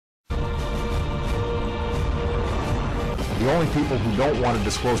The only people who don't want to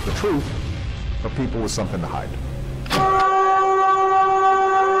disclose the truth are people with something to hide.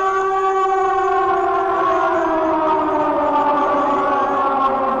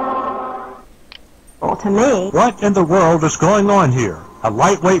 Well, to me... What in the world is going on here? A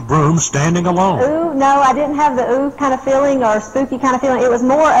lightweight broom standing alone. Ooh, no, I didn't have the ooh kind of feeling or spooky kind of feeling. It was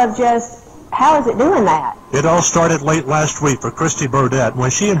more of just, how is it doing that? It all started late last week for Christy Burdett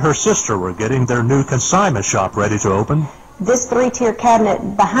when she and her sister were getting their new consignment shop ready to open. This three-tier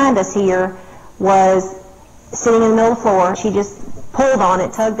cabinet behind us here was sitting in the middle of the floor. She just pulled on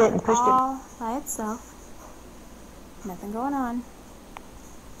it, tugged it, and pushed it. All by itself. Nothing going on.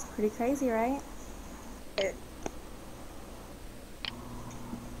 It's pretty crazy, right?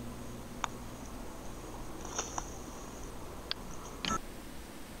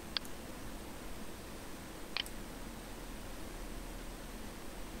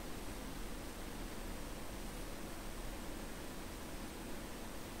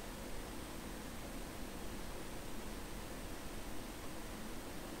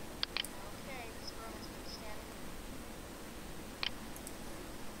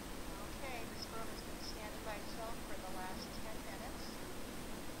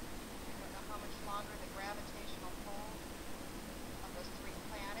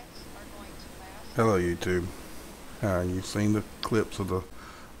 Hello YouTube. You've seen the clips of the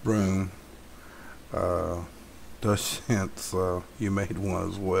broom. Dust Sense, you made one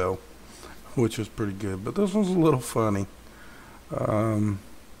as well, which was pretty good, but this one's a little funny.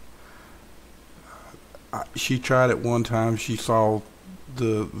 She tried it one time. She saw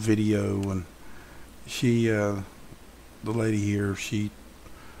the video, and she the lady here, she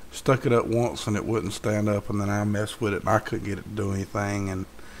stuck it up once and it wouldn't stand up, and then I messed with it and I couldn't get it to do anything, and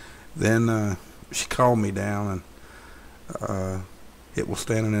then she called me down, and it was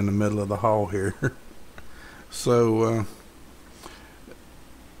standing in the middle of the hall here. So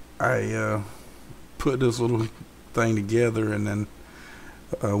I put this little thing together, and then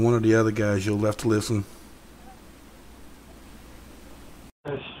one of the other guys, you'll have to listen.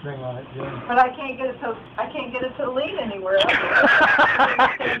 There's a string on it, Jim. But I can't get it to lead anywhere else.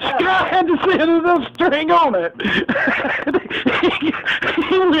 I had to see the string on it.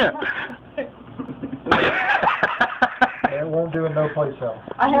 He went. It won't do it no place else.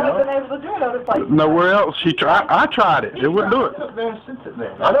 I haven't been able to do it other places. Nowhere else. I tried it. It wouldn't do it.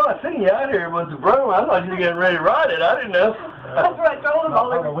 I know I seen you out here with the broom. I thought you were getting ready to ride it. I didn't know. That's what I told him.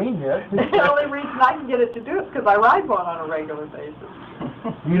 Not Halloween yet. The only reason I can get it to do it is because I ride one on a regular basis.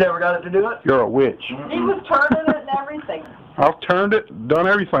 You never got it to do it? You're a witch. He was turning it and everything. I've turned it, done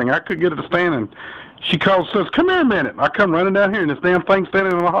everything. I couldn't get it to stand, and she calls and says, "Come here a minute." I come running down here, and this damn thing's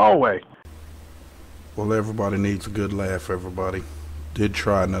standing in the hallway. Well, everybody needs a good laugh, everybody. Did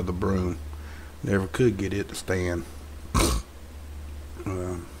try another broom. Never could get it to stand.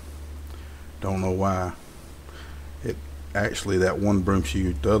 Don't know why. It actually, that one broom she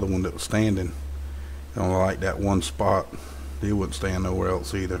used, the other one that was standing, only like that one spot. It wouldn't stand nowhere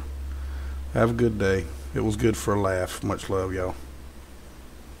else either. Have a good day. It was good for a laugh. Much love, y'all.